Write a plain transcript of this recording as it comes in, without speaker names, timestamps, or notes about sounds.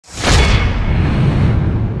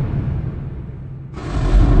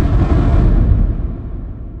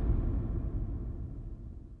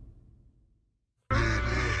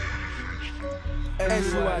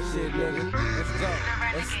that shit, nigga. Let's go.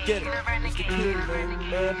 Let's get it. It's the king, man.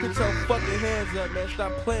 Man, put your fucking hands up, man.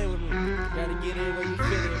 Stop playing with me. Gotta get in where you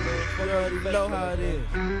fit in, man. You already know how it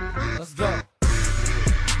is. Let's go.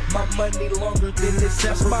 My money longer than this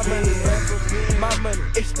ever been. My money.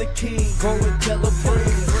 It's the king. Go and tell a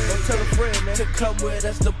friend. Don't tell a friend, man. To come with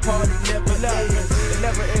us, the party never ends. It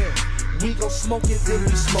never ends. We gon' smoke it, then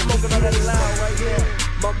we smoke Smoking on that loud right here.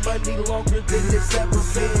 My money longer than it's ever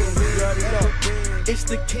been. You already know. It's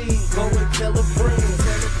the king. Go and tell a friend.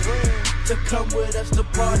 To come with us, the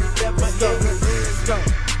party never ends. Go.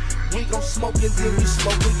 We gon' smoke it, then we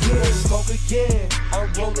smoke again. Smoke again. I'm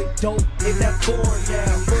rolling dope in that foreign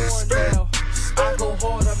now. I go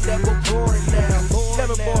hard, I'm never boring now.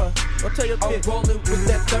 Never boring. Don't tell your I'm bitch. rolling with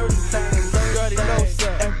that 30 thing. You already know,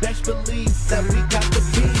 sir. And best believe that we got the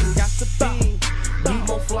beam. We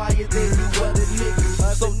more flyer than you other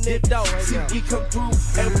niggas. So nipped out right see, now. we come through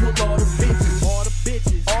and pull all the bitches. All the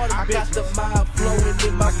bitches. All the I bitches. got the mind flowing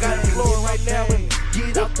in my got it veins. flowing right now.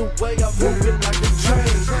 Get out the way, I'm moving like a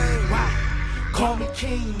train. Wow. Call me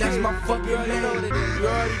king, that's my fucking You already know what name. it is. You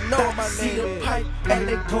already know my See name the is. pipe and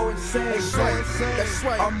they go insane. That's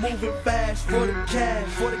right. I'm moving fast for the cash.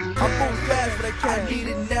 I'm moving fast for that I cash. need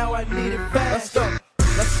it now, I need it fast. Let's go.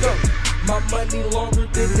 Let's go. My money longer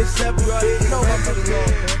than it's ever been. know my money long,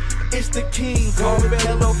 man. It's the king, go and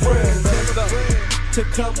tell a friend. To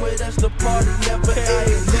come with us, the party never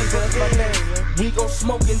ends. That's my name, man. We gon'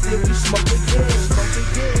 smoke and then we smoke again.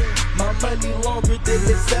 My money longer than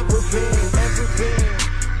it's ever been.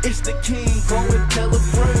 It's the king, go and tell a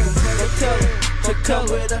friend. To come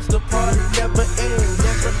with us, the party never ends.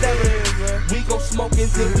 Never ends, man. We gon' smoke and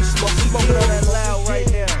then we smoke Smoking on that again. loud right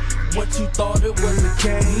now. What you thought it was a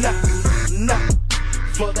game? Nah.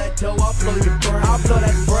 For that dough, I'll blow your brain. I'll blow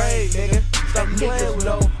that brain, nigga. Stop playing Niggas with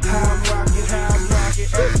know me. how I'm rockin',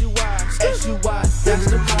 SUI. SUI, that's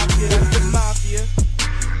the mafia. That's the mafia.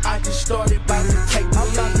 I just started about to take the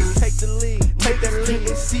I'm about lead. to take the lead. Take that Niggas lead.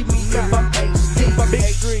 can't see me if I'm HD. Big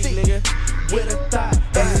street, nigga. With a thought,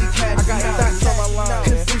 and she catch I got thoughts on my line, man.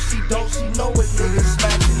 Cause if she don't, she know a nigga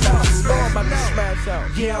smashing out. Know I'm about to smash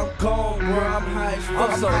out. Yeah, I'm gone, bro. I'm high as fuck.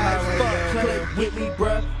 I'm so high right now, Play man. with me,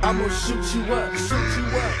 bruh. I'ma shoot you up,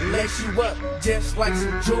 lace you up, just like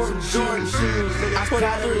some Jordan shoes. nigga. I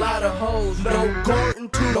got a lot of hoes, no Gordon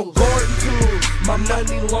tools. No Gordon tools. My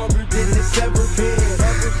money longer than it's ever been.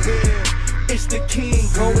 It's the king,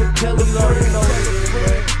 go and tell a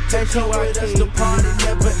friend. Take her with us, the party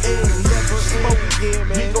never ends. Smoke again,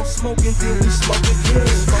 We man. gon' smoke and then we smoke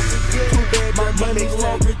again. Too bad My money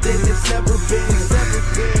longer than it's ever been.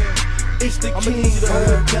 It's the I'ma king, need you to go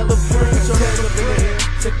and tell a friend.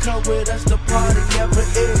 To come with us, the party never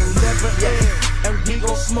ends. And we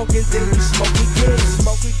gon' smoke and then we smoke again.